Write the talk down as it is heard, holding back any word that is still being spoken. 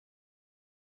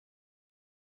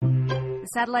The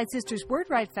Satellite Sisters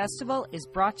WordWrite Festival is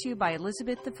brought to you by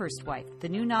Elizabeth the First Wife, the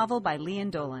new novel by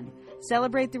Leanne Dolan.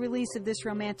 Celebrate the release of this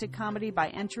romantic comedy by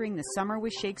entering the Summer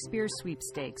with Shakespeare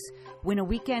sweepstakes. Win a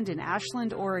weekend in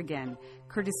Ashland, Oregon,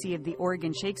 courtesy of the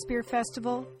Oregon Shakespeare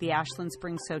Festival, the Ashland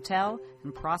Springs Hotel,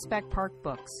 and Prospect Park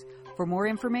Books. For more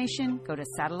information, go to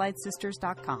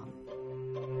satellitesisters.com.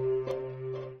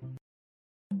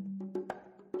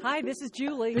 Hi, this is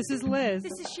Julie. This is Liz.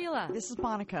 This is Sheila. This is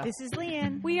Monica. This is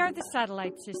Leanne. We are the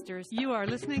Satellite Sisters. You are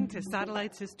listening to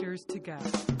Satellite Sisters to Go.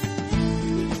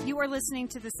 You are listening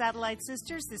to the Satellite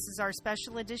Sisters. This is our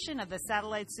special edition of the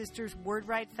Satellite Sisters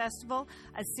WordWrite Festival,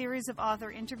 a series of author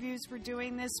interviews we're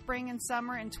doing this spring and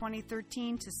summer in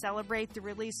 2013 to celebrate the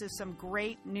release of some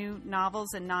great new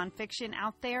novels and nonfiction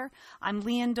out there. I'm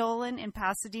Leanne Dolan in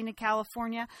Pasadena,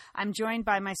 California. I'm joined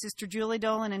by my sister Julie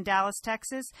Dolan in Dallas,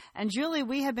 Texas. And Julie,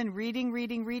 we have been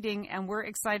reading, and we're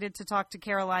excited to talk to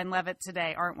Caroline Leavitt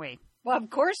today, aren't we? Well,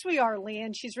 of course we are,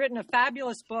 Leanne. She's written a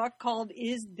fabulous book called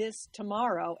Is This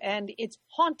Tomorrow? And it's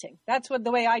haunting. That's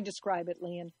the way I describe it,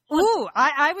 Leanne. Ooh,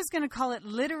 I was going to call it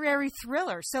literary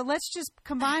thriller. So let's just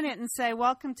combine it and say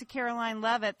welcome to Caroline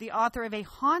Leavitt, the author of a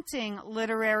haunting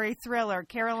literary thriller.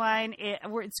 Caroline,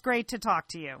 it's great to talk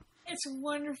to you. It's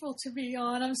wonderful to be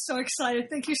on. I'm so excited.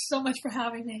 Thank you so much for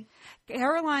having me.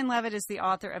 Caroline Leavitt is the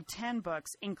author of 10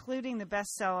 books, including the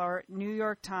bestseller, New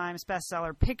York Times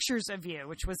bestseller, Pictures of You,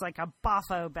 which was like a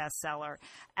boffo bestseller.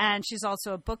 And she's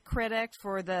also a book critic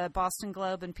for the Boston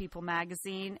Globe and People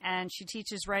magazine. And she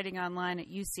teaches writing online at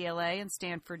UCLA and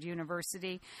Stanford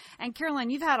University. And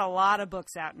Caroline, you've had a lot of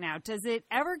books out now. Does it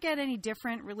ever get any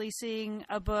different releasing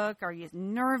a book? Are you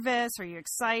nervous? Are you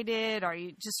excited? Are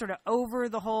you just sort of over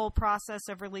the whole process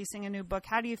of releasing a new book?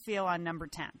 How do you feel on number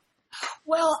 10?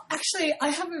 Well, actually, I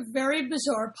have a very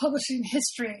bizarre publishing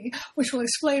history, which will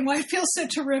explain why I feel so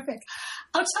terrific.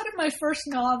 Outside of my first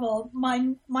novel,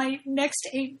 my next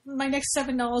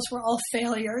 7 novels were all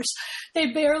failures.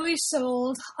 They barely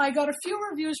sold. I got a few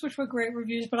reviews, which were great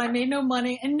reviews, but I made no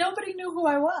money, and nobody knew who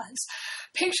I was.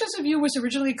 Pictures of You was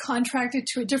originally contracted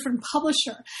to a different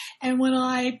publisher, and when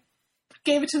I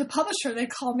gave it to the publisher, they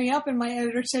called me up and my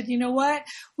editor said, you know what,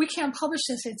 we can't publish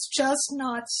this. It's just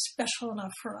not special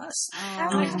enough for us.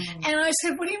 And I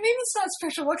said, what do you mean it's not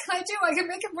special? What can I do? I can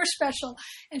make it more special.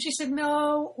 And she said,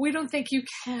 no, we don't think you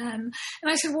can.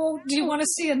 And I said, well, do you want to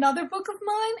see another book of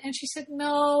mine? And she said,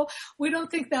 no, we don't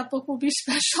think that book will be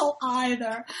special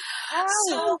either.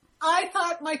 So I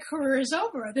thought my career is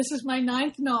over. This is my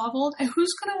 9th novel, and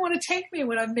who's going to want to take me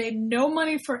when I've made no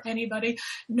money for anybody?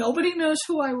 Nobody knows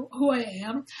who I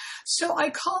am. So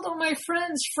I called all my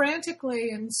friends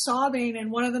frantically and sobbing,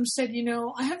 and one of them said, you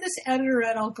know, I have this editor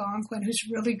at Algonquin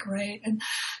who's really great, and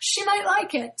she might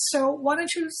like it. So why don't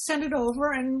you send it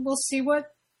over, and we'll see what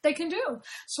they can do.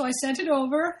 So I sent it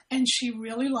over, and she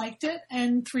really liked it.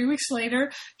 And 3 weeks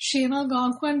later, she and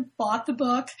Algonquin bought the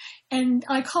book, and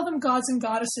I call them Gods and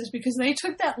Goddesses because they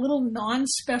took that little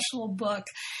non-special book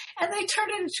and they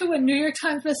turned it into a New York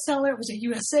Times bestseller. It was a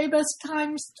USA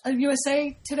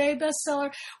Today bestseller.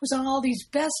 It was on all these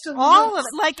best of lists. All of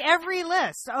it, like every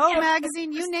list.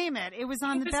 Magazine, you name it. It was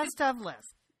on the best of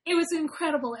list. It was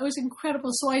incredible.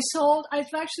 So I've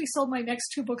actually sold my next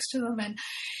 2 books to them, and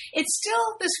it's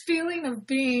still this feeling of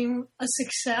being a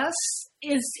success.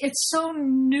 It's so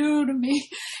new to me,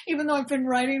 even though I've been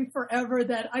writing forever,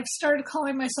 that I've started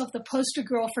calling myself the poster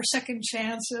girl for second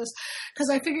chances, because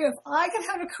I figure if I can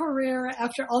have a career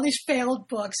after all these failed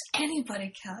books,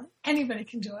 anybody can. Anybody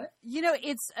can do it. You know,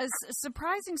 it's a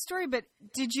surprising story, but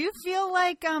did you feel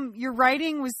like your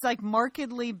writing was like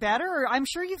markedly better? Or I'm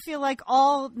sure you feel like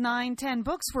all 9, 10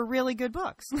 books were really good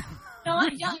books. No, I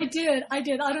did. I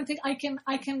don't think I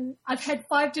can. I've had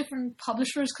 5 different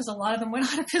publishers because a lot of them went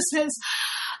out of business,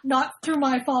 not through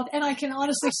my fault. And I can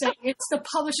honestly say it's the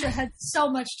publisher had so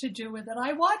much to do with it.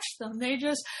 I watched them.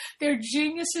 They're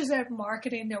geniuses at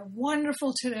marketing. They're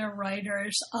wonderful to their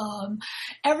writers.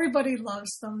 Everybody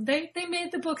loves them. They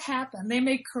made the book happen. They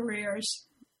make careers.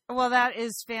 Well, that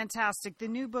is fantastic. The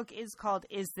new book is called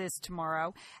Is This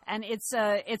Tomorrow? And it's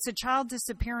a child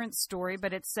disappearance story,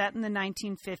 but it's set in the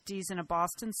 1950s in a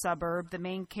Boston suburb.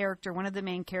 One of the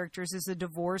main characters is a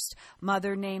divorced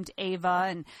mother named Ava,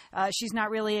 and she's not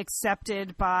really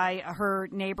accepted by her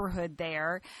neighborhood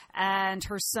there. And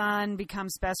her son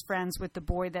becomes best friends with the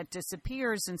boy that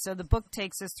disappears. And so the book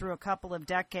takes us through a couple of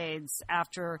decades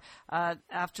after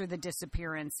the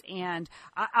disappearance. And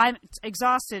I'm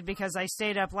exhausted because I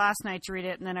stayed up last night to read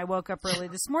it, and then I woke up early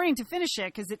this morning to finish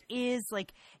it because it is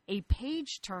like a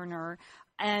page turner.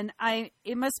 And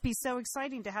it must be so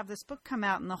exciting to have this book come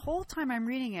out. And the whole time I'm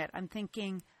reading it, I'm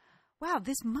thinking, wow,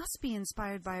 this must be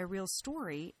inspired by a real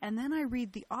story. And then I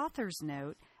read the author's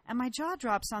note, and my jaw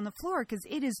drops on the floor because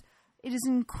it is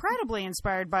incredibly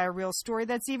inspired by a real story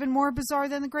that's even more bizarre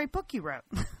than the great book you wrote.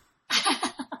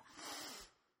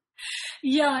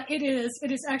 Yeah, it is.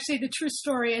 It is actually the true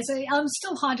story. I'm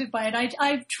still haunted by it.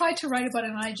 I've tried to write about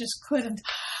it, and I just couldn't.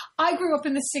 I grew up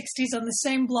in the 60s on the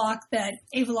same block that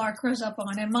Ava Lark grows up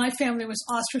on, and my family was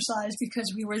ostracized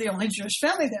because we were the only Jewish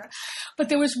family there. But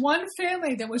there was one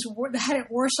family that had it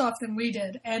worse off than we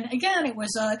did. And again, it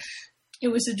was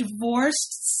a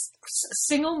divorced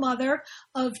single mother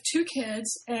of 2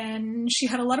 kids, and she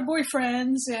had a lot of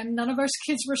boyfriends, and none of our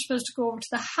kids were supposed to go over to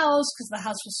the house because the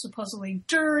house was supposedly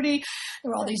dirty.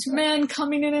 There were all these men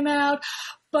coming in and out.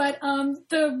 But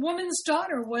the woman's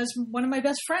daughter was one of my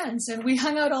best friends, and we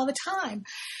hung out all the time.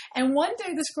 And one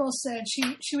day this girl said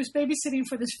she was babysitting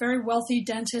for this very wealthy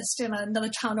dentist in another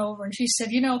town over, and she said,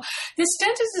 this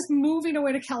dentist is moving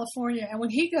away to California, and when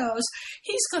he goes,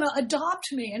 he's going to adopt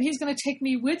me, and he's going to take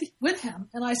me with him.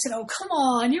 And I said, oh, come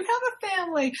on, you have a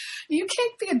family. You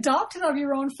can't be adopted out of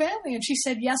your own family. And she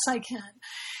said, yes, I can.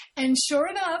 And sure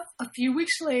enough, a few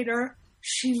weeks later,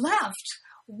 she left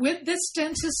with this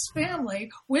dentist's family,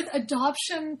 with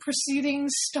adoption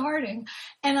proceedings starting,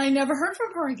 and I never heard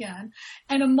from her again.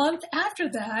 And a month after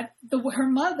that, her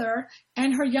mother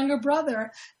and her younger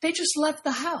brother, they just left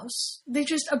the house. They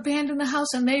just abandoned the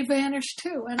house, and they vanished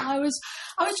too. And I was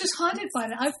just haunted by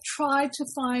it. I've tried to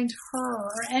find her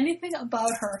or anything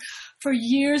about her for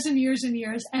years and years and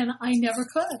years, and I never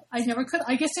could.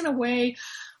 I guess in a way,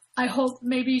 I hope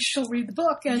maybe she'll read the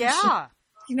book and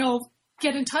she'll,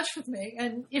 get in touch with me.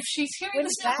 And if she's hearing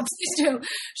this now, please do.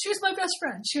 She was my best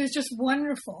friend. She was just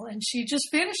wonderful, and she just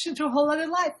vanished into a whole other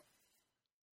life.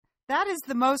 That is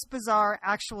the most bizarre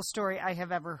actual story I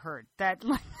have ever heard. That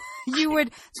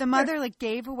the mother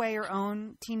gave away her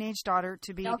own teenage daughter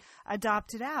to be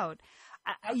adopted out.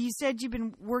 You said you've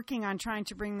been working on trying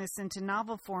to bring this into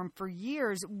novel form for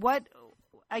years.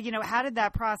 How did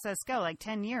that process go?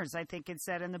 10 years, I think it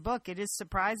said in the book. It is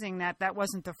surprising that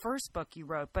wasn't the first book you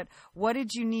wrote, but what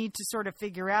did you need to sort of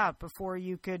figure out before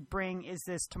you could bring Is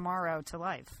This Tomorrow to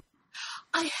life?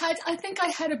 I think I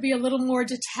had to be a little more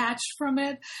detached from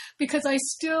it because I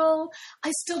still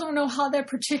don't know how that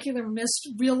particular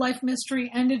real life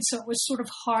mystery ended. So it was sort of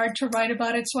hard to write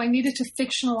about it. So I needed to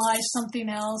fictionalize something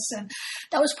else. And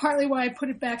that was partly why I put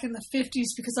it back in the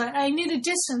 50s because I needed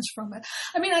distance from it.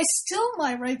 I mean, I still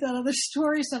might write that other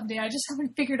story someday. I just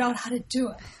haven't figured out how to do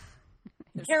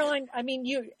it. Caroline, I mean,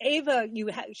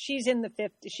 she's in the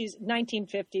 50s. She's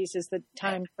 1950s is the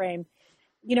time frame,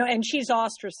 and she's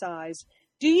ostracized.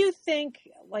 Do you think,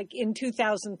 in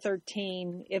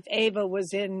 2013, if Ava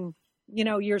was in,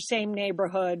 your same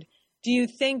neighborhood, do you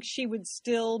think she would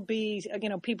still be,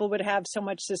 people would have so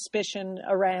much suspicion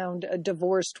around a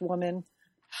divorced woman?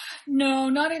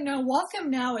 No, Waltham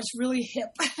now is really hip.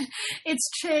 It's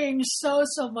changed so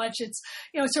much.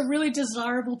 It's a really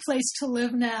desirable place to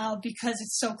live now because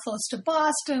it's so close to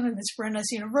Boston and it's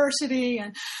Brandeis University.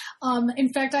 And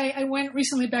in fact, I went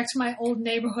recently back to my old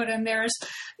neighborhood, and there's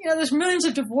millions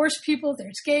of divorced people.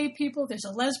 There's gay people. There's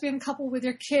a lesbian couple with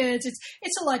their kids.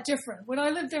 It's a lot different. When I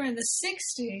lived there in the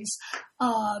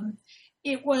 60s,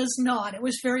 it was not. It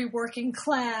was very working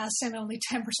class, and only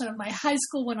 10% of my high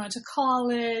school went on to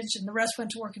college, and the rest went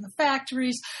to work in the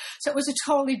factories. So it was a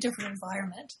totally different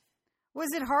environment.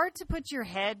 Was it hard to put your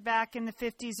head back in the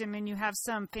 50s? I mean, you have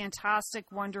some fantastic,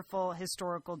 wonderful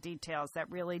historical details that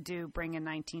really do bring a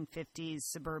 1950s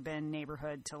suburban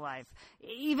neighborhood to life.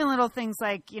 Even little things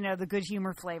like, the good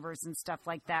humor flavors and stuff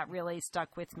like that really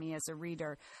stuck with me as a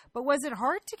reader. But was it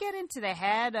hard to get into the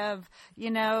head of,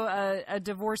 a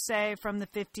divorcee from the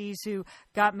 50s who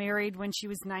got married when she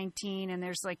was 19? And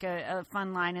there's a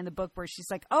fun line in the book where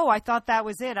she's like, oh, I thought that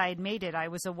was it. I had made it. I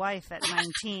was a wife at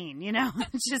 19,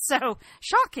 It's just so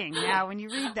shocking now when you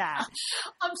read that.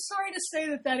 I'm sorry to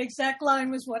say that exact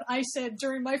line was what I said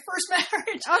during my first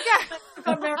marriage. Okay. I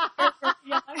got married.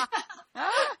 Yeah.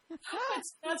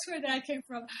 That's where that came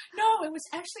from. No, it was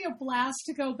actually a blast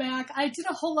to go back. I did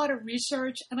a whole lot of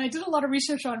research, and I did a lot of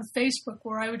research on Facebook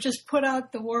where I would just put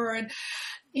out the word,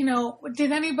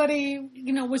 did anybody,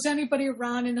 was anybody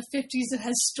around in the 50s that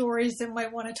has stories that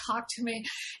might want to talk to me?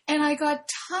 And I got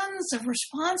tons of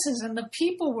responses, and the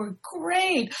people were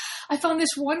great. I found this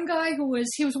one guy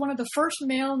he was one of the first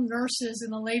male nurses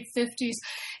in the late 50s,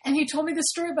 and he told me the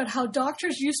story about how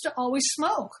doctors used to always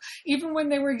smoke, even when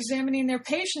they were examining their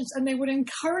patients, and they would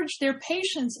encourage their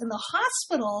patients in the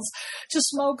hospitals to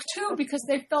smoke too because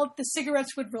they felt the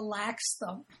cigarettes would relax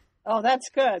them. Oh, that's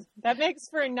good. That makes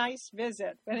for a nice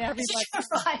visit when everybody's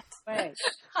Right. away.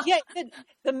 Yeah,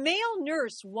 the male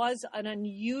nurse was an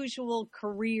unusual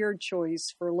career choice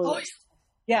for Lewis.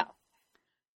 Yeah.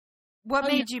 What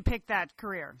made you pick that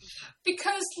career?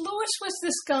 Because Lewis was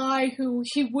this guy who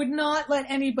he would not let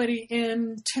anybody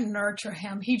in to nurture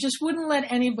him. He just wouldn't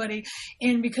let anybody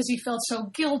in because he felt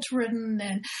so guilt-ridden.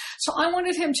 And so I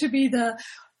wanted him to be the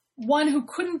one who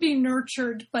couldn't be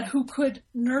nurtured, but who could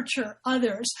nurture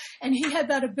others. And he had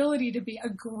that ability to be a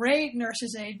great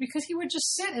nurse's aide because he would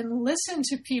just sit and listen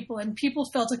to people, and people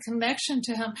felt a connection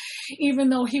to him, even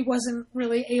though he wasn't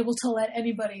really able to let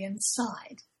anybody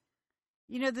inside.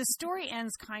 You know, the story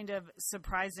ends kind of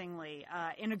surprisingly,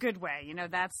 in a good way. You know,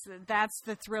 that's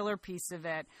the thriller piece of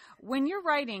it. When you're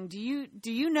writing, do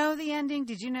you know the ending?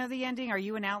 Did you know the ending? Are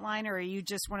you an outliner, or are you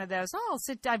just one of those,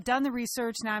 I've done the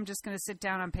research, now I'm just going to sit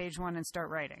down on page 1 and start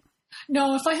writing?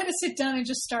 No, if I had to sit down and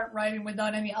just start writing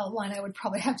without any outline, I would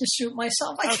probably have to shoot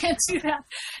myself. I can't do that.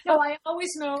 No, I always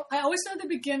know the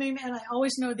beginning and I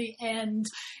always know the end.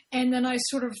 And then I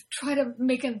sort of try to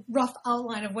make a rough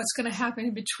outline of what's going to happen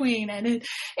in between. And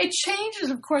it changes,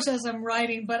 of course, as I'm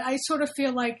writing, but I sort of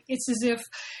feel like it's as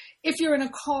if you're in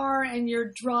a car and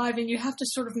you're driving, you have to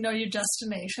sort of know your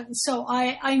destination. So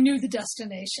I knew the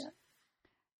destination.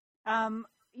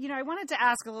 You know, I wanted to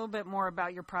ask a little bit more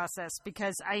about your process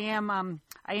because I am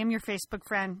your Facebook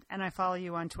friend and I follow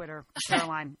you on Twitter,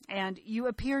 Caroline, and you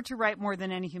appear to write more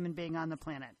than any human being on the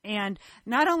planet. And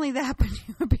not only that, but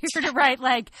you appear to write,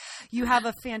 like, you have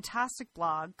a fantastic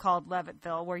blog called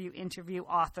Leavittville where you interview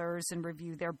authors and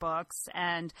review their books.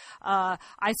 And I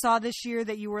saw this year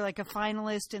that you were like a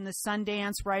finalist in the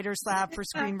Sundance Writers Lab for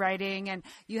screenwriting, and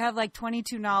you have like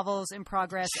 22 novels in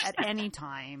progress at any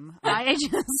time. I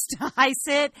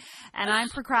sit and I'm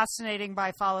procrastinating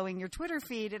by following your Twitter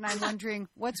feed, and I'm wondering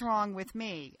what's wrong with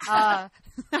me. I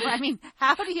mean,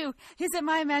 is it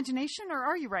my imagination, or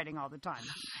are you writing all the time?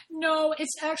 No,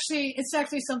 it's actually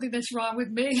something that's wrong with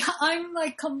me.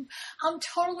 I'm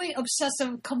totally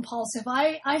obsessive compulsive.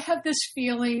 I have this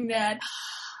feeling that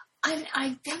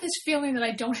I have this feeling that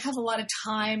I don't have a lot of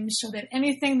time, so that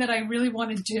anything that I really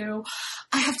want to do,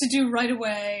 I have to do right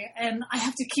away, and I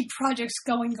have to keep projects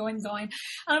going. And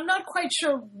I'm not quite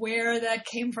sure where that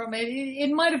came from. It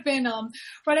might have been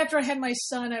right after I had my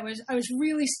son. I was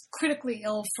really critically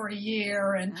ill for a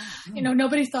year, and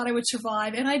nobody thought I would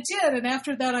survive, and I did. And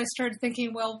after that, I started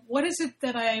thinking, well, what is it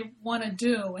that I want to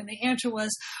do? And the answer was,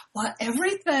 well,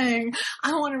 everything.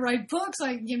 I want to write books.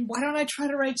 Why don't I try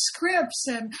to write scripts?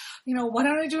 And why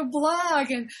don't I do a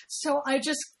blog? And so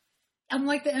I'm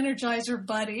like the Energizer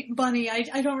bunny.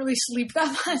 I don't really sleep that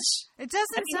much. It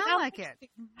doesn't sound like it.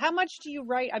 How much do you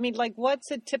write? I mean, like, what's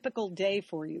a typical day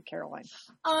for you, Caroline?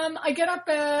 I get up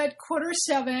at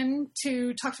 6:45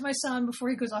 to talk to my son before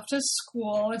he goes off to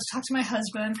school, and to talk to my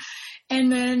husband.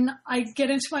 And then I get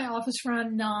into my office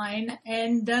around 9,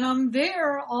 and then I'm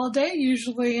there all day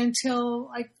usually until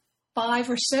like 5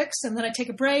 or 6, and then I take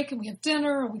a break and we have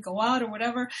dinner or we go out or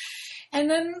whatever. And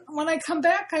then when I come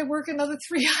back, I work another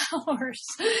 3 hours.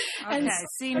 Okay.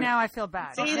 See, now I feel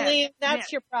bad. See, Liam,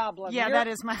 that's your problem. Yeah, that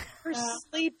is my... You're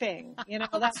sleeping.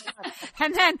 That's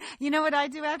And then, you know what I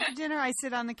do after dinner? I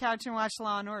sit on the couch and watch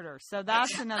Law and Order. So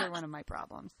that's another one of my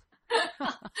problems.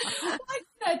 I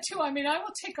do that too. I mean, I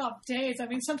will take off days. I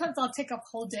mean, sometimes I'll take off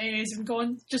whole days and go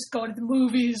to the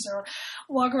movies or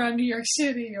walk around New York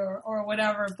City or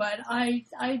whatever. But I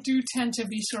do tend to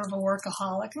be sort of a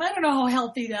workaholic, and I don't know how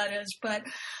healthy that is, but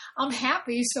I'm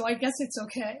happy, so I guess it's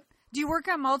okay. Do you work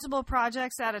on multiple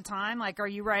projects at a time? Like, are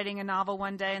you writing a novel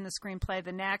one day and the screenplay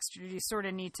the next, or do you sort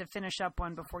of need to finish up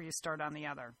one before you start on the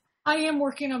other? I am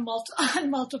working on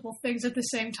multiple things at the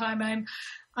same time.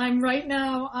 I'm right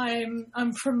now,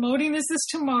 I'm promoting Is This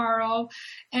Tomorrow,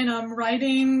 and I'm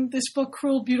writing this book,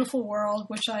 Cruel, Beautiful World,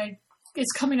 which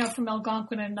it's coming out from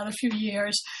Algonquin in another few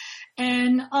years.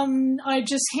 And I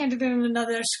just handed in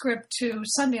another script to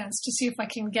Sundance to see if I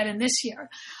can get in this year,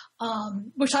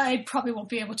 which I probably won't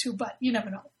be able to, but you never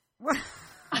know.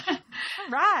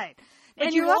 Right.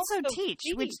 And you also teach,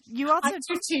 which you also I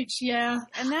do teach, yeah.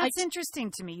 And that's interesting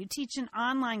to me. You teach an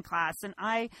online class, and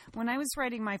when I was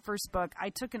writing my first book, I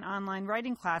took an online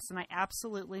writing class, and I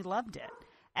absolutely loved it.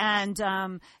 And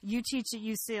you teach at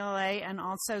UCLA and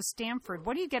also Stanford.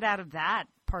 What do you get out of that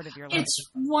part of your life? It's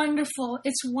wonderful.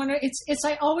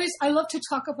 I love to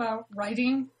talk about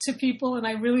writing to people, and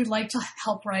I really like to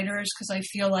help writers because I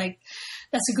feel like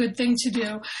that's a good thing to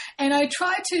do. And I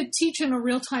tried to teach in a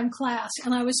real-time class,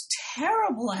 and I was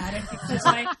terrible at it because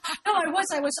I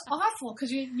was awful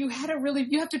because you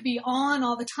have to be on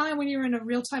all the time when you're in a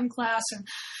real-time class. And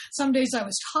some days I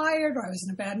was tired, or I was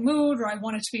in a bad mood, or I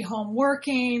wanted to be home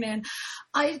working, and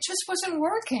I just wasn't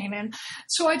working. And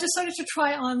so I decided to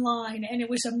try online, and it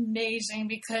was amazing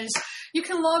because you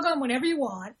can log on whenever you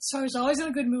want. So I was always in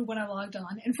a good mood when I logged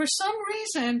on. And for some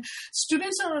reason,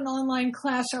 students in an online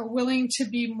class are willing to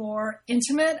be more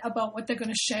intimate about what they're going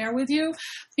to share with you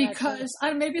because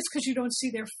maybe it's because you don't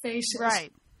see their faces.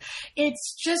 Right.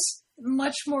 It's just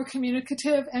much more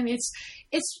communicative, and it's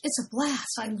a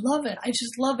blast. I love it. I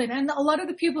just love it. And a lot of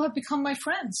the people have become my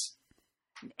friends.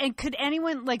 And could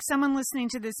anyone, like someone listening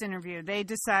to this interview, they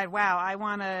decide, wow, I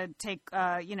want to take,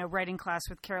 writing class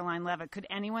with Caroline Leavitt. Could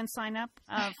anyone sign up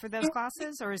for those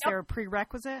classes, or is there a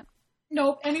prerequisite?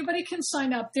 Nope, anybody can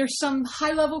sign up. There's some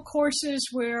high-level courses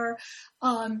where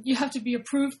you have to be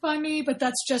approved by me, but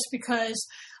that's just because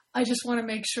I just want to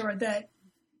make sure that,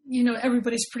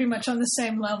 everybody's pretty much on the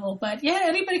same level. But yeah,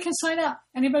 anybody can sign up.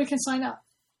 Anybody can sign up.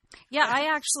 Yeah,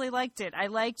 I actually liked it. I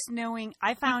liked knowing,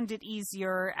 I found it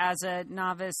easier as a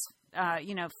novice,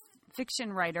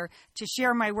 fiction writer to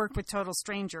share my work with total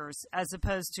strangers as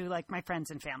opposed to like my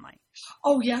friends and family.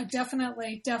 Oh yeah,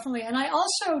 definitely. And I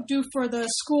also do for the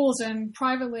schools and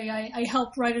privately, I help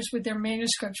writers with their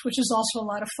manuscripts, which is also a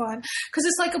lot of fun because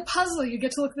it's like a puzzle. You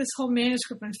get to look at this whole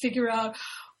manuscript and figure out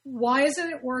why isn't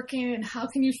it working and how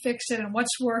can you fix it and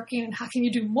what's working and how can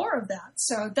you do more of that.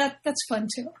 So that's fun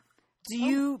too. Do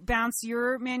you bounce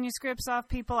your manuscripts off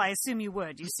people? I assume you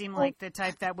would. You seem like the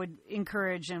type that would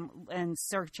encourage and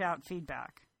search out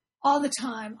feedback. All the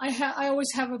time. I always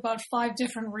have about 5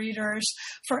 different readers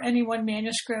for any one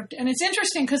manuscript. And it's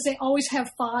interesting because they always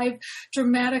have 5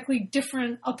 dramatically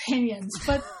different opinions.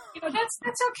 But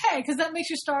that's okay because that makes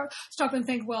you stop and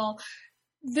think, well,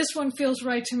 this one feels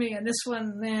right to me and this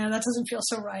one, that doesn't feel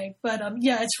so right. But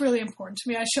it's really important to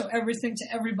me. I show everything to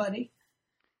everybody.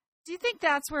 Do you think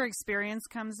that's where experience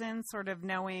comes in, sort of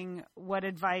knowing what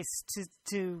advice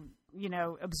to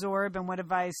absorb and what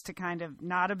advice to kind of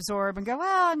not absorb and go,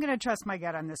 well, I'm going to trust my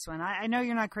gut on this one. I know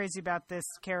you're not crazy about this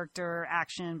character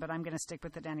action, but I'm going to stick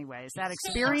with it anyway. Is that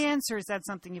experience or is that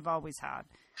something you've always had?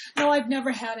 No, I've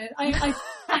never had it.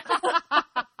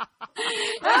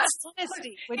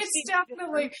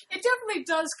 It definitely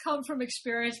does come from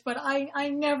experience, but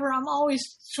I'm always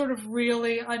sort of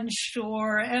really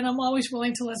unsure, and I'm always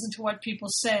willing to listen to what people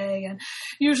say, and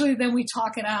usually then we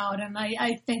talk it out and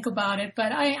I think about it,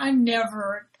 but I'm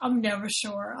never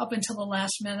sure up until the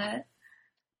last minute.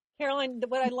 Caroline,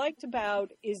 what I liked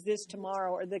about Is This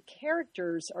Tomorrow are the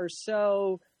characters are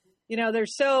so, they're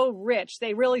so rich.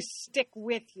 They really stick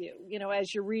with you,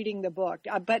 as you're reading the book.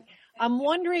 But I'm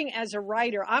wondering, as a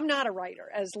writer, I'm not a writer,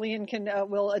 as Leanne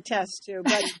will attest to.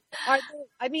 But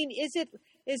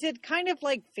is it kind of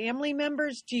like family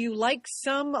members? Do you like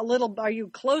some a little? Are you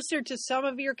closer to some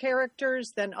of your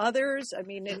characters than others? I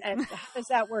mean, and how does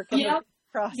that work in the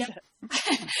process?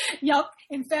 Yep.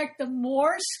 In fact, the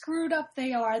more screwed up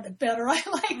they are, the better I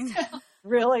like them.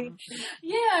 Really?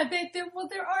 Yeah,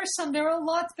 there are some. There are a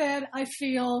lot that I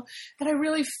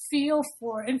really feel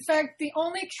for. In fact, the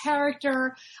only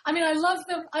character, I love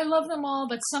them all,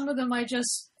 but some of them I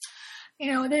just,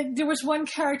 there was one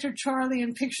character, Charlie,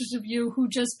 in Pictures of You,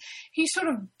 he sort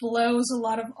of blows a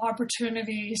lot of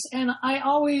opportunities, and I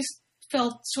always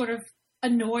felt sort of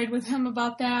annoyed with him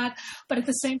about that, but at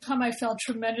the same time I felt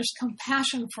tremendous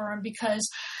compassion for him because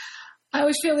I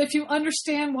always feel if you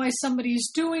understand why somebody's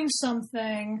doing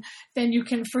something, then you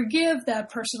can forgive that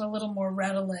person a little more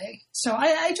readily. So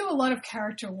I do a lot of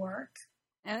character work.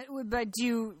 But do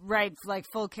you write like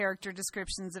full character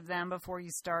descriptions of them before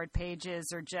you start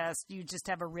pages, or you just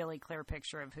have a really clear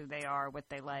picture of who they are, what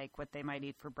they like, what they might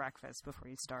eat for breakfast before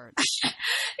you start? Yeah,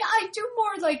 I do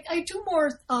more,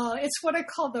 it's what I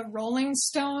call the Rolling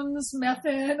Stones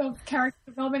method of character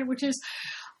development, which is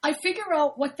I figure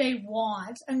out what they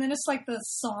want, and then it's like the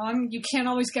song, you can't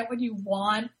always get what you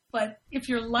want, but if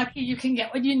you're lucky, you can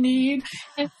get what you need.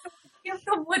 And give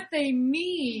them what they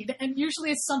need, and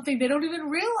usually it's something they don't even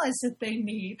realize that they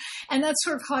need. And that's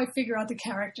sort of how I figure out the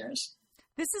characters.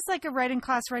 This is like a writing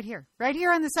class right here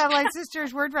on the Satellite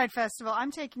Sisters WordWrite Festival.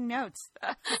 I'm taking notes.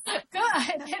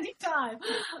 Good, anytime.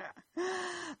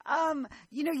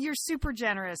 You're super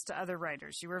generous to other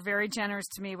writers. You were very generous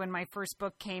to me when my first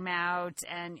book came out,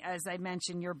 and as I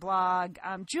mentioned, your blog.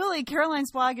 Julie,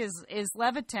 Caroline's blog is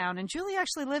Levittown, and Julie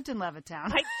actually lived in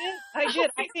Levittown. I did.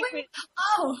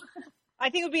 I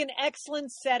think it would be an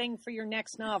excellent setting for your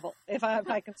next novel, if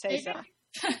I can say so.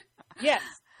 Yes.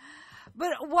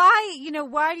 But why,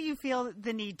 why do you feel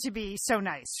the need to be so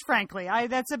nice? Frankly,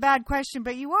 that's a bad question,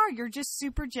 but you are. You're just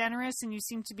super generous, and you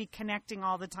seem to be connecting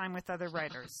all the time with other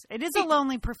writers. It is a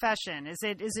lonely profession. Is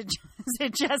it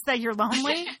just that you're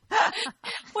lonely?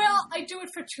 Well, I do it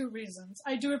for two reasons.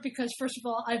 I do it because, first of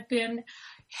all, I've been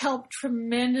helped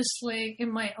tremendously in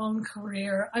my own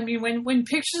career. I mean, when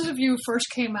Pictures of You first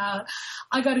came out,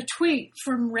 I got a tweet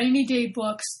from Rainy Day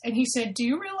Books, and he said, "Do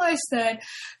you realize that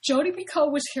Jodi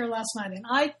Picoult was here last night?" And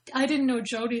I didn't know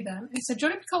Jodi then. He said,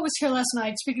 "Jodi Picoult was here last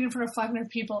night speaking in front of 500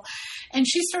 people, and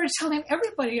she started telling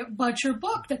everybody about your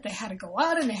book, that they had to go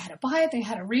out and they had to buy it, they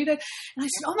had to read it." And I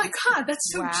said, "Oh my God,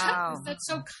 that's so generous. That's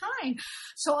so kind."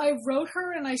 So I wrote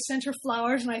her and I sent her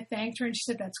flowers and I thanked her, and she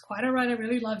said, "That's quite all right. I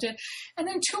really loved it." And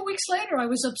then 2 weeks later, I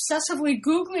was obsessively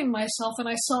Googling myself, and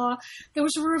I saw there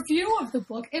was a review of the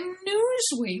book in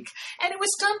Newsweek, and it was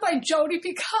done by Jodi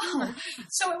Picoult.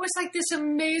 So it was like this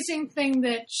amazing thing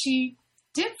that she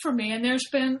did for me. And there's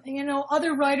been,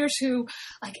 other writers who,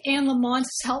 like Anne Lamont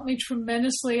has helped me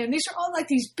tremendously. And these are all like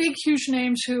these big, huge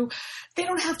names who they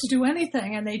don't have to do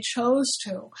anything, and they chose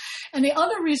to. And the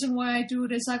other reason why I do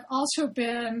it is I've also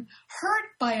been hurt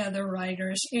by other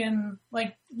writers in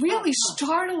like really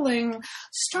startling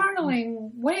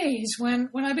ways. When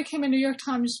I became a New York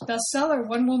Times bestseller,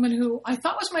 one woman who I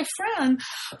thought was my friend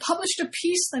published a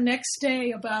piece the next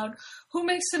day about who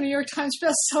makes the New York Times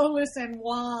bestseller list and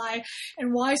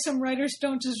why some writers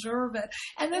don't deserve it.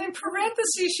 And then in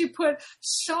parentheses, she put,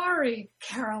 "Sorry,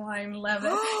 Caroline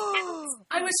Leavitt."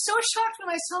 I was so shocked when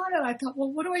I saw that. I thought,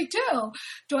 well, what do I do?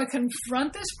 Do I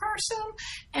confront this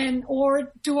person?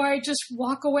 Or do I just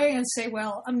walk away and say,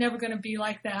 well, I'm never going to be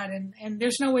like that. And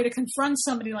there's no way to confront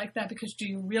somebody like that, because do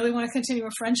you really want to continue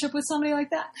a friendship with somebody like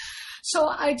that? So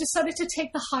I decided to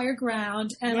take the higher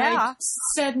ground, and I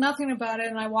said nothing about it,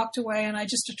 and I walked away, and I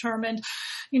just determined,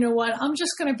 you know what, I'm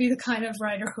just going to be the kind of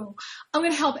writer who I'm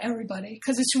going to help everybody,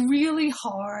 because it's really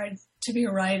hard to be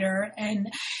a writer,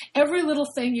 and every little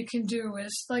thing you can do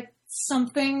is like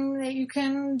something that you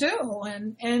can do.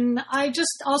 And I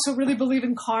just also really believe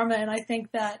in karma, and I think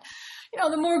that,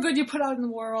 the more good you put out in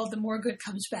the world, the more good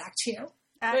comes back to you.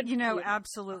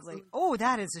 Absolutely. Oh,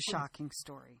 that is a shocking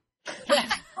story.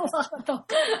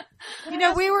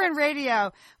 We were in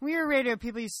radio.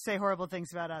 People used to say horrible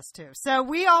things about us too. So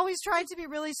we always tried to be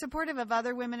really supportive of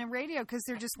other women in radio, because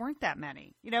there just weren't that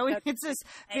many. It's this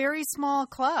very small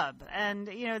club, and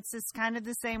it's this kind of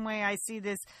the same way I see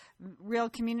this real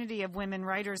community of women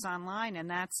writers online, and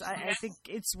that's I think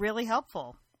it's really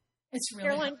helpful. It's really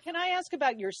Caroline, can I ask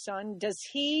about your son? Does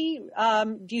he,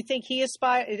 do you think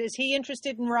is he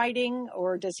interested in writing,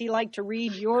 or does he like to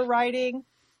read your writing?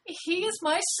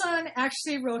 My son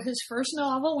actually wrote his first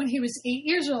novel when he was 8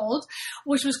 years old,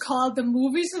 which was called The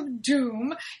Movies of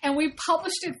Doom. And we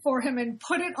published it for him and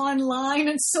put it online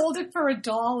and sold it for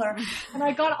 $1. And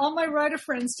I got all my writer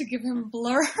friends to give him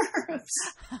blurbs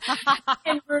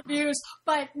and reviews.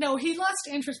 But no, he lost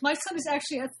interest. My son is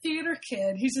actually a theater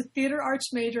kid. He's a theater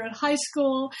arts major at high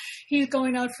school. He's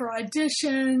going out for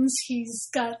auditions. He's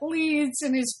got leads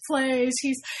in his plays.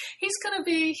 He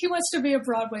wants to be a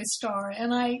Broadway star.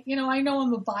 And I know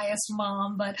I'm a biased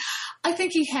mom, but I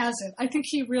think he has it. I think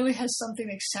he really has something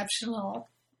exceptional.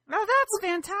 Oh, that's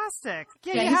fantastic.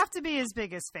 Yeah, you have to be his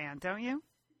biggest fan, don't you?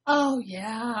 Oh,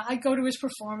 yeah. I go to his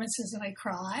performances and I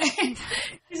cry.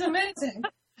 He's amazing.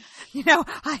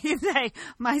 I say,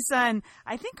 my son,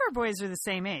 I think our boys are the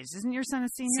same age. Isn't your son a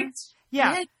senior?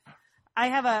 Yeah. I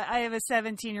have a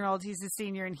 17-year-old. He's a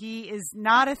senior, and he is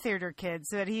not a theater kid,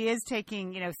 so that he is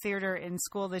taking, theater in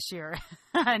school this year.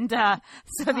 And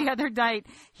so the other night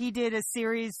he did a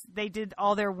series. They did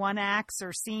all their one acts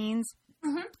or scenes.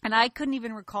 Mm-hmm. And I couldn't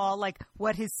even recall like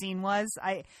what his scene was.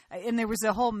 And there was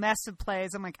a whole mess of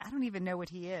plays. I'm like, I don't even know what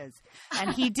he is.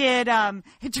 And he did.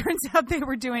 It turns out they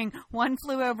were doing One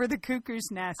Flew Over the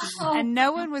Cuckoo's Nest, and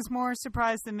no one was more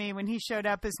surprised than me when he showed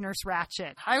up as Nurse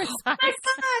Ratched. I was like,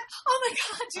 oh my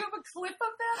God! Do you have a clip of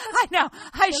that? I know.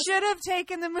 I should have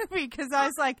taken the movie, because I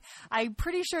was like, I'm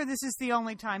pretty sure this is the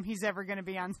only time he's ever going to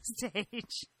be on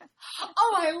stage.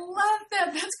 Oh, I love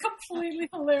that. That's completely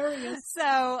hilarious.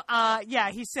 So, yeah,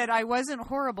 he said, I wasn't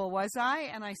horrible, was I?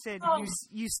 And I said,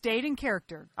 you stayed in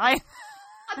character.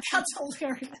 That's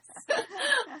hilarious.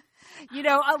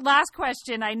 Last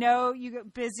question. I know you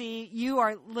get busy. You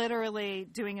are literally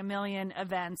doing a million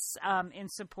events in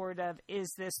support of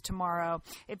Is This Tomorrow.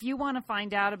 If you want to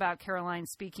find out about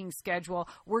Caroline's speaking schedule,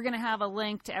 we're going to have a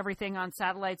link to everything on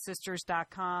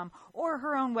satellitesisters.com, or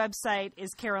her own website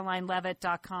is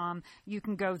carolineleavitt.com. You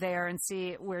can go there and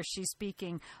see where she's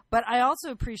speaking. But I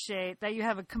also appreciate that you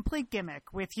have a complete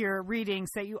gimmick with your readings,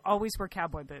 that you always wear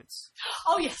cowboy boots.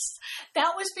 Oh, yes.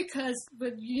 That was because,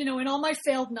 in all my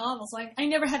failed novels, I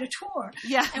never had a tour.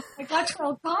 Yeah. And when I got to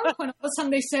Algonquin, all of a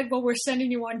sudden they said, well, we're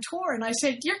sending you on tour. And I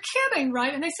said, you're kidding,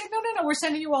 right? And they said, no, we're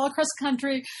sending you all across the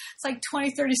country. It's like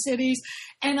 20, 30 cities.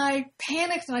 And I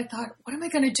panicked and I thought, what am I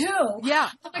going to do? Yeah.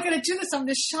 How am I going to do this? I'm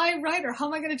this shy writer. How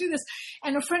am I going to do this?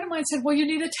 And a friend of mine said, well, you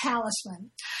need a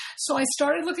talisman. So I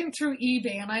started looking through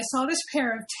eBay and I saw this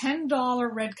pair of $10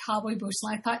 red cowboy boots.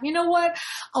 And I thought, you know what?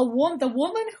 The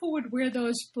woman who would wear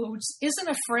those boots isn't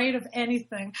afraid of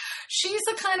anything. She's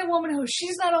the kind of woman who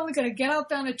she's not only going to get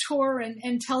out on a tour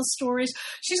and tell stories,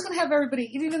 she's going to have everybody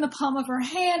eating in the palm of her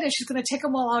hand, and she's going to take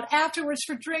them all out afterwards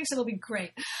for drinks. It'll be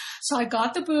great. So I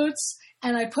got the boots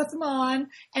and I put them on,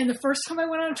 and the first time I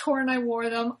went on tour and I wore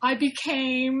them, I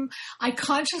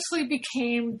consciously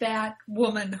became that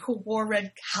woman who wore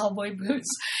red cowboy boots.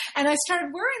 And I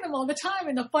started wearing them all the time.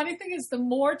 And the funny thing is, the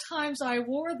more times I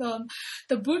wore them,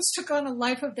 the boots took on a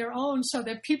life of their own, so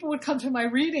that people would come to my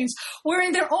readings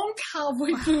wearing their own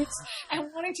cowboy boots and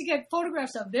wanting to get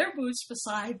photographs of their boots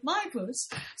beside my boots.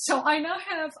 So I now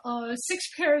have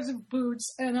 6 pairs of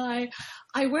boots, and I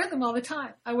wear them all the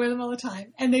time.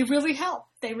 And they really help.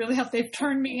 They've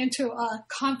turned me into a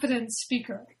confident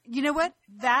speaker. You know what?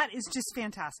 That is just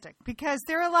fantastic, because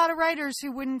there are a lot of writers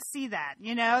who wouldn't see that,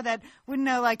 that wouldn't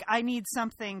know, like, I need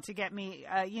something to get me,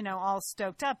 all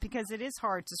stoked up, because it is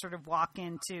hard to sort of walk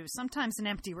into sometimes an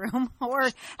empty room or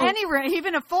any room.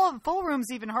 Even a full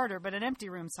room's even harder, but an empty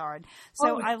room's hard.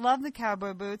 So I love the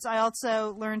cowboy boots. I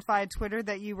also learned via Twitter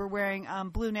that you were wearing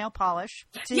blue nail polish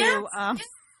to Yes.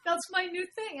 That's my new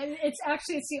thing. And it's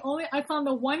the only, I found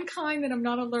the one kind that I'm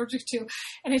not allergic to,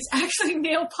 and it's actually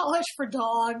nail polish for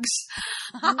dogs.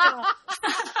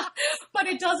 But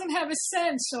it doesn't have a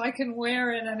scent, so I can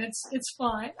wear it, and it's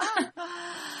fine.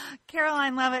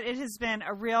 Caroline Leavitt, it has been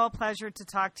a real pleasure to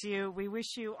talk to you. We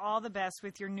wish you all the best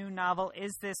with your new novel,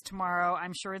 Is This Tomorrow?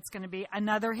 I'm sure it's going to be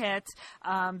another hit,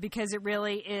 because it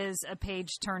really is a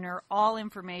page turner. All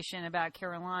information about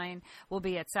Caroline will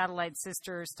be at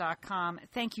satellitesisters.com.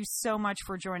 Thank you so much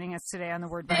for joining us today on the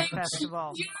WordWrite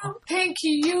Festival. Thank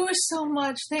you so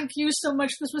much. Thank you so much.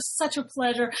 This was such a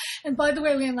pleasure. And by the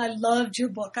way, Leanne, I loved your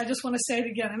book. I just want to say it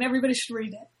again, and everybody should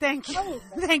read it. Thank you.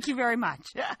 Thank you very much.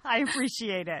 I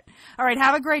appreciate it. All right.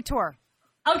 Have a great tour.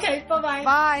 Okay. Bye-bye.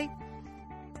 Bye.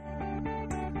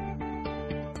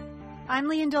 I'm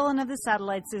Leanne Dolan of the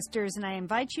Satellite Sisters, and I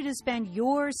invite you to spend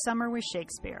your summer with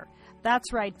Shakespeare.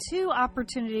 That's right, 2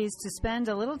 opportunities to spend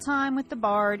a little time with the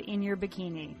bard in your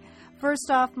bikini. First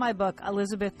off, my book,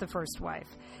 Elizabeth the First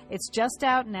Wife. It's just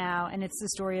out now, and it's the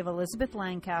story of Elizabeth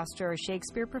Lancaster, a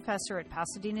Shakespeare professor at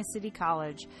Pasadena City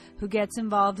College, who gets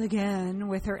involved again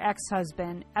with her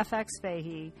ex-husband, F.X.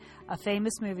 Fahey, a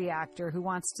famous movie actor who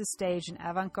wants to stage an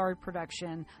avant-garde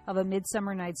production of A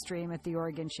Midsummer Night's Dream at the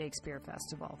Oregon Shakespeare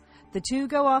Festival. The 2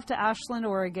 go off to Ashland,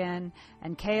 Oregon,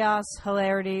 and chaos,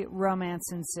 hilarity,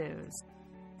 romance ensues.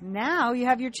 Now you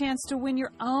have your chance to win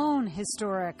your own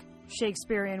historic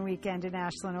Shakespearean weekend in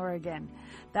Ashland, Oregon.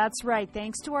 That's right.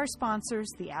 Thanks to our sponsors,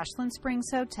 the Ashland Springs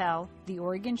Hotel, the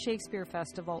Oregon Shakespeare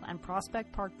Festival, and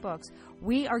Prospect Park Books,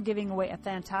 we are giving away a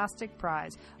fantastic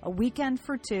prize, a weekend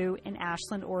for 2 in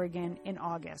Ashland, Oregon in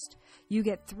August. You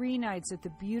get 3 nights at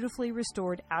the beautifully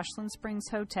restored Ashland Springs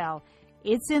Hotel.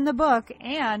 It's in the book,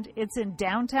 and it's in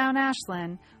downtown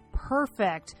Ashland.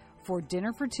 Perfect for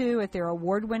dinner for 2 at their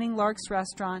award-winning Lark's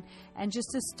restaurant, and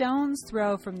just a stone's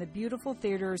throw from the beautiful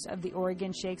theaters of the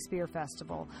Oregon Shakespeare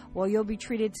Festival, while you'll be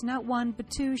treated to not 1 but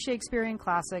 2 Shakespearean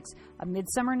classics, A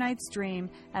Midsummer Night's Dream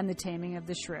and The Taming of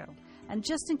the Shrew. And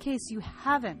just in case you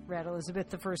haven't read Elizabeth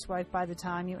the First Wife by the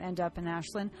time you end up in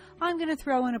Ashland, I'm going to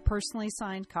throw in a personally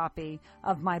signed copy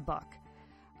of my book.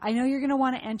 I know you're going to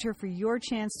want to enter for your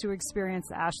chance to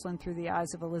experience Ashland through the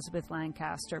eyes of Elizabeth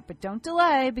Lancaster, but don't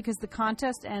delay, because the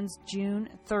contest ends June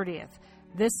 30th,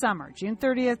 this summer, June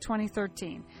 30th,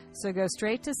 2013. So go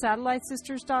straight to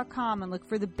satellitesisters.com and look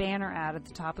for the banner ad at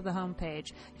the top of the homepage.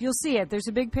 You'll see it. There's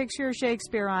a big picture of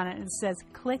Shakespeare on it, and it says,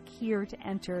 click here to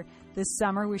enter the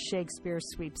Summer with Shakespeare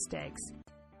sweepstakes.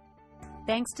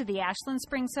 Thanks to the Ashland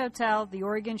Springs Hotel, the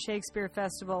Oregon Shakespeare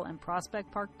Festival, and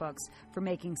Prospect Park Books for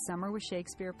making Summer with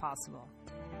Shakespeare possible.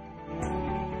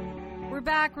 We're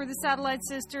back. We're the Satellite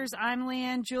Sisters. I'm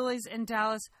Leanne. Julie's in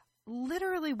Dallas.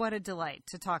 literally what a delight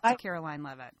to talk to Caroline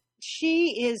Leavitt.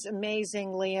 She is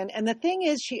amazing, Lian. And the thing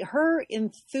is, her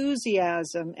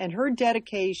enthusiasm and her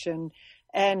dedication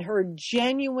and her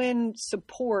genuine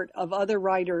support of other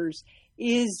writers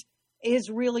is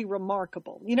really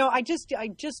remarkable. I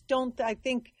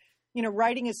think,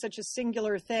 writing is such a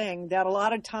singular thing that a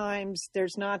lot of times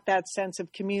there's not that sense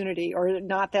of community, or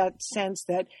not that sense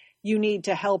that you need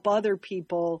to help other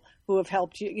people who have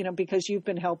helped you, because you've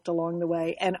been helped along the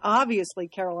way. And obviously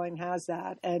Caroline has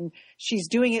that, and she's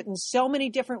doing it in so many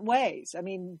different ways. I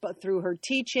mean, but through her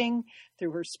teaching,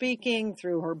 through her speaking,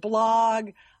 through her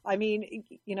blog. I mean,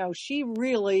 she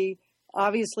really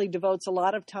obviously devotes a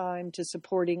lot of time to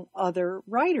supporting other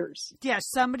writers. Yeah,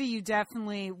 somebody you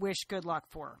definitely wish good luck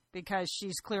for, because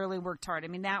she's clearly worked hard. I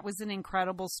mean, that was an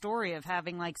incredible story of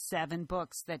having like 7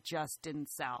 books that just didn't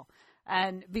sell.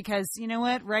 And because, you know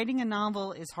what, writing a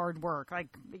novel is hard work. Like,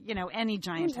 any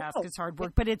giant task is hard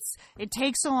work, but it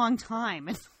takes a long time.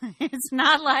 It's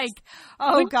not like,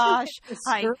 oh gosh.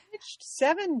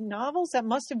 7 novels, that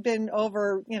must have been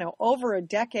over a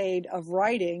decade of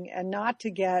writing, and not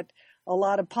to get a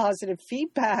lot of positive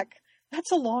feedback.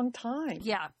 That's a long time.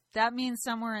 Yeah. That means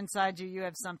somewhere inside you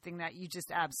have something that you just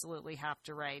absolutely have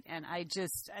to write. And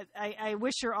I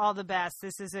wish her all the best.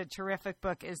 This is a terrific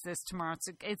book, Is This Tomorrow?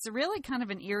 It's a really kind of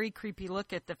an eerie, creepy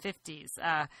look at the 50s.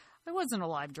 I wasn't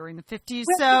alive during the 50s,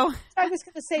 so. I was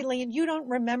going to say, Lian, you don't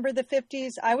remember the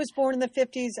 50s. I was born in the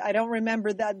 50s. I don't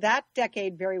remember that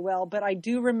decade very well, but I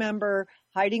do remember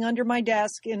hiding under my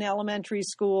desk in elementary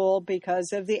school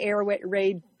because of the air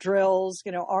raid drills.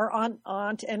 Our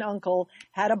aunt and uncle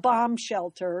had a bomb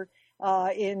shelter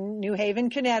in New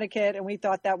Haven, Connecticut, and we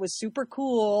thought that was super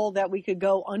cool that we could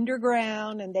go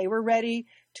underground, and they were ready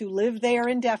to live there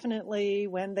indefinitely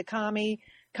when the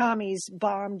commies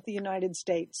bombed the United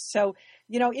States. So,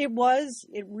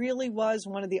 it really was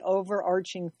one of the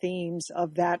overarching themes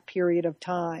of that period of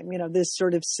time, this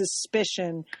sort of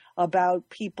suspicion about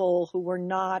people who were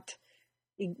not,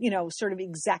 sort of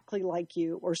exactly like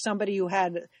you, or somebody who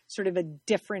had sort of a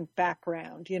different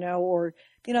background,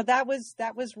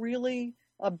 that was really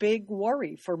a big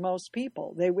worry for most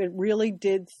people. It really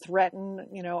did threaten,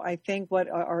 I think what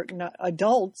are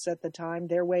adults at the time,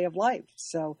 their way of life.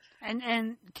 So,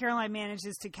 and Caroline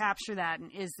manages to capture that.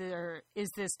 And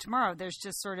Is This Tomorrow? There's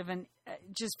just sort of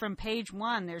just from page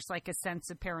 1, there's like a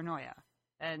sense of paranoia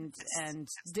and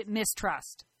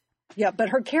mistrust. Yeah. But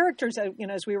her characters,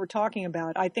 as we were talking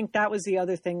about, I think that was the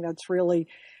other thing that's really,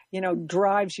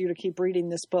 drives you to keep reading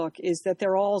this book, is that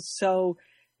they're all so,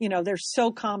 they're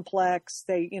so complex.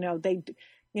 They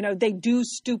do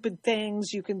stupid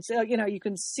things. You can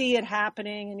see it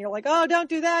happening, and you're like, oh, don't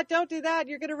do that.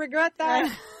 You're going to regret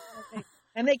that.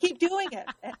 And they keep doing it.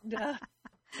 And,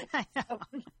 I know.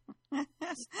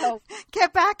 So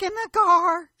get back in the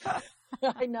car.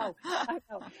 I know.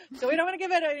 So we don't want to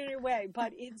give it any away,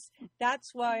 but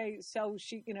that's why. So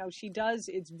she does.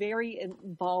 It's very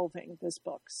involving, this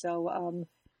book. So,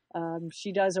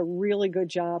 she does a really good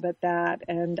job at that.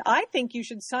 And I think you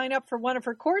should sign up for one of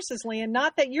her courses, Lian.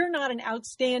 Not that you're not an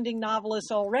outstanding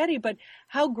novelist already, but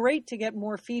how great to get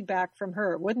more feedback from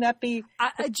her. Wouldn't that be?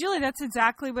 Julie, that's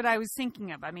exactly what I was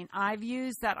thinking of. I mean, I've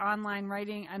used an online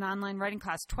writing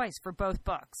class twice for both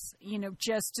books,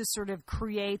 just to sort of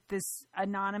create this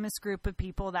anonymous group of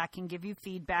people that can give you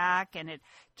feedback, and it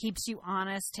keeps you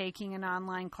honest taking an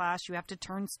online class. You have to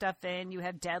turn stuff in. You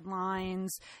have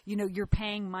deadlines. You're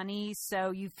paying money,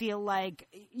 so you feel like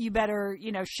you better,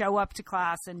 show up to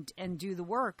class and do the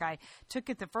work. I took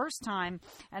it the first time,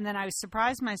 and then I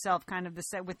surprised myself kind of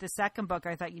with the second book.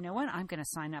 I thought, you know what, I'm going to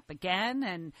sign up again,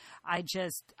 and I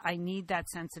need that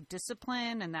sense of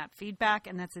discipline and that feedback,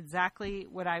 and that's exactly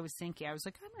what I was thinking. I was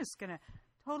like, I'm just going to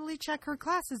totally check her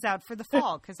classes out for the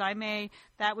fall, because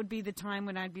that would be the time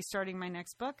when I'd be starting my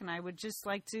next book, and I would just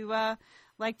like to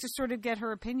sort of get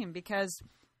her opinion, because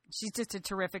she's just a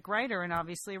terrific writer and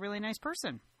obviously a really nice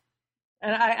person.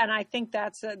 And I think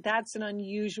that's an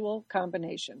unusual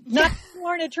combination. Not that you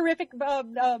aren't a terrific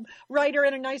writer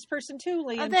and a nice person too,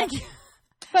 Lian. Oh, thank you.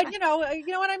 But you know what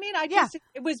I mean.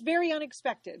 It was very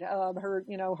unexpected.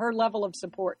 Her level of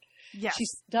support. Yes. She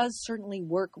does certainly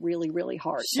work really, really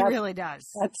hard. She really does.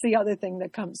 That's the other thing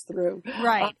that comes through.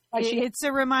 Right. It's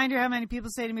a reminder how many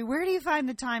people say to me, where do you find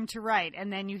the time to write?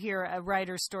 And then you hear a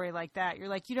writer's story like that. You're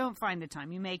like, you don't find the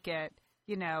time. You make it.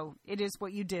 It is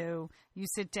what you do. You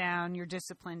sit down. You're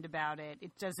disciplined about it.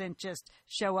 It doesn't just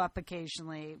show up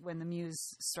occasionally when the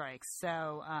muse strikes.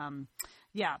 So,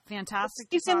 yeah, fantastic.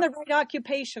 She's in the right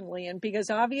occupation, Lian, because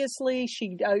obviously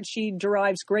she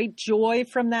derives great joy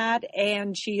from that,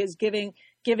 and she is giving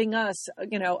giving us,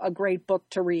 a great book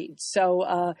to read.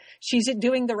 So she's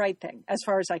doing the right thing, as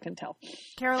far as I can tell.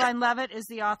 Caroline Leavitt is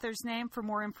the author's name. For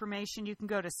more information, you can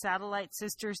go to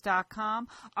satellitesisters.com.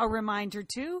 A reminder,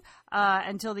 too,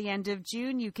 until the end of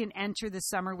June, you can enter the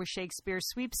Summer with Shakespeare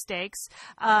sweepstakes,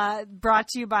 brought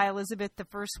to you by Elizabeth the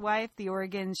First Wife, the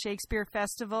Oregon Shakespeare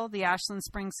Festival, the Ashland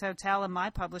Springs Hotel, and my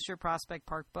publisher, Prospect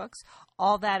Park Books.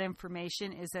 All that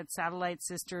information is at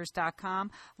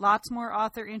satellitesisters.com. Lots more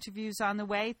author interviews on the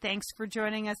way. Thanks for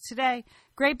joining us today.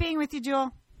 Great being with you,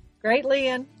 Jewel. Great,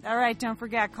 Leanne. All right, don't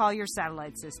forget, call your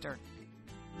satellite sister.